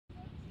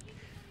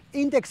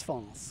Index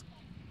funds,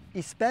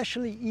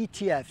 especially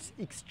ETFs,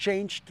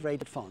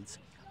 exchange-traded funds,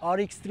 are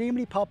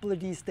extremely popular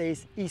these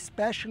days,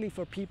 especially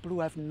for people who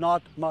have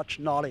not much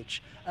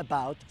knowledge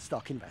about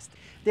stock investing.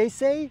 They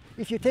say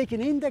if you take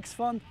an index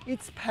fund,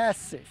 it's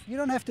passive. You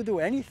don't have to do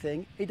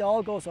anything, it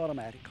all goes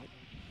automatically.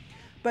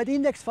 But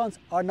index funds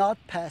are not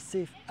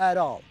passive at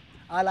all.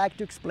 I like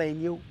to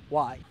explain you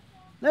why.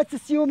 Let's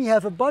assume you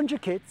have a bunch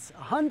of kids,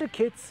 100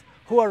 kids,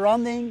 who are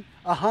running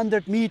a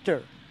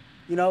 100-meter,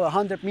 a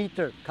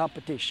 100-meter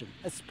competition,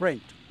 a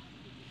sprint.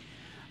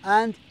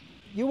 And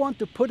you want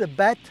to put a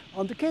bet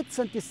on the kids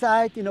and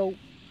decide,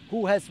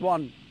 who has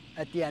won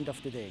at the end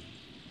of the day.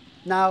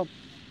 Now,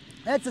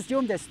 let's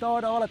assume they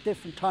start all at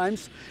different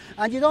times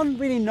and you don't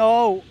really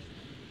know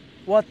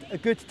what a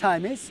good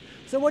time is.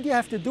 So what you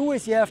have to do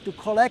is you have to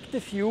collect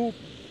a few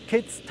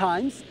kids'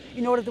 times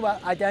in order to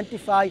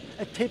identify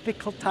a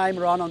typical time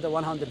run on the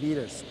 100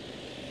 meters.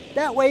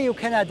 That way you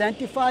can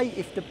identify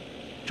if the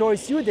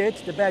choice you did,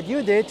 the bet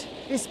you did,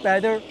 is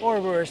better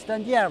or worse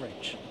than the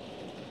average.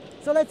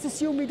 So let's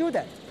assume we do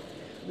that.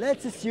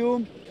 Let's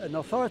assume an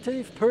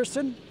authoritative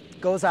person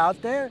goes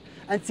out there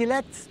and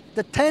selects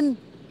the 10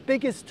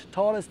 biggest,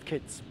 tallest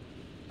kids.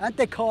 And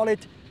they call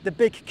it the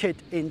Big Kid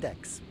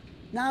Index.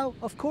 Now,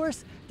 of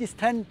course, these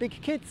 10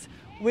 big kids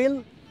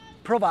will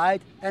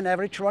provide an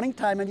average running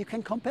time and you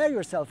can compare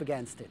yourself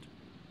against it.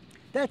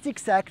 That's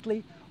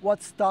exactly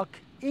what stock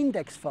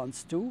index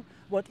funds do,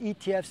 what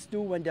ETFs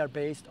do when they're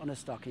based on a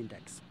stock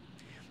index.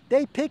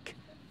 They pick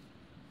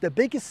the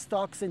biggest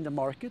stocks in the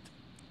market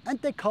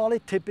and they call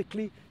it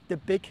typically the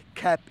Big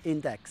Cap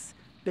Index.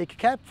 Big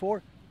Cap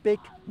for big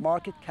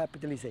market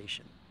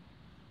capitalization.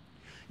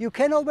 You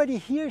can already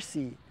here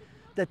see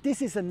that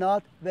this is a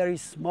not very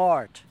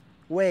smart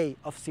way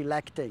of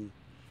selecting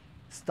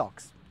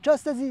stocks.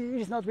 Just as it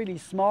is not really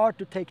smart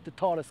to take the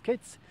tallest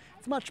kids,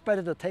 it's much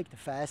better to take the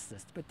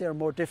fastest, but they're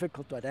more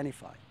difficult to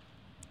identify.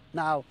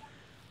 Now,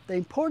 the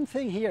important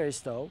thing here is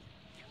though,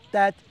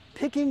 that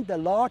picking the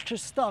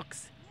largest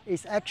stocks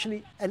is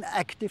actually an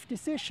active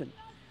decision.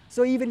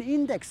 So even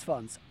index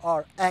funds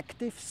are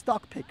active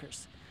stock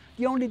pickers.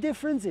 The only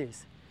difference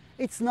is,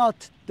 it's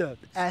not the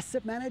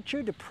asset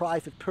manager, the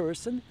private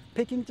person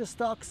picking the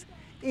stocks,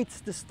 it's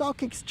the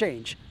stock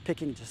exchange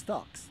picking the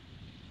stocks.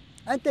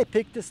 And they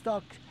pick the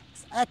stocks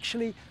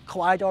actually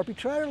quite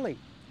arbitrarily.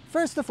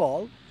 First of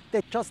all,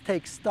 they just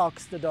take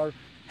stocks that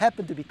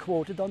happen to be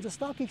quoted on the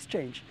stock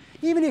exchange.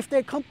 Even if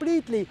they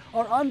completely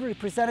are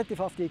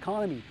unrepresentative of the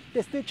economy,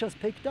 they still just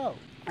pick those.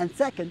 And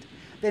second,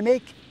 they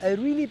make a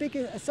really big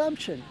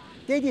assumption.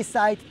 They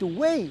decide to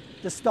weigh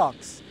the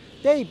stocks.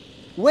 They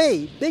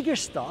weigh bigger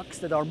stocks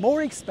that are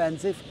more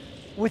expensive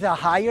with a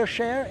higher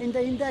share in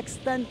the index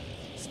than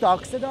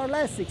stocks that are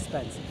less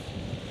expensive.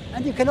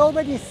 And you can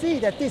already see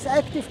that this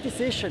active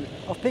decision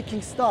of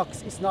picking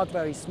stocks is not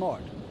very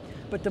smart.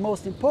 But the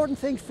most important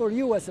thing for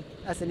you as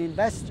an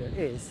investor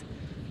is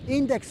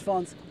index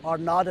funds are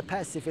not a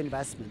passive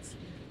investment.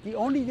 The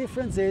only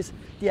difference is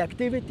the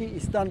activity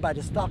is done by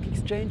the stock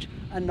exchange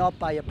and not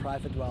by a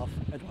private wealth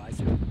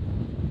advisor.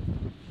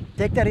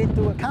 Take that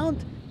into account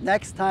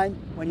next time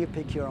when you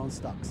pick your own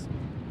stocks.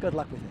 Good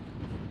luck with it.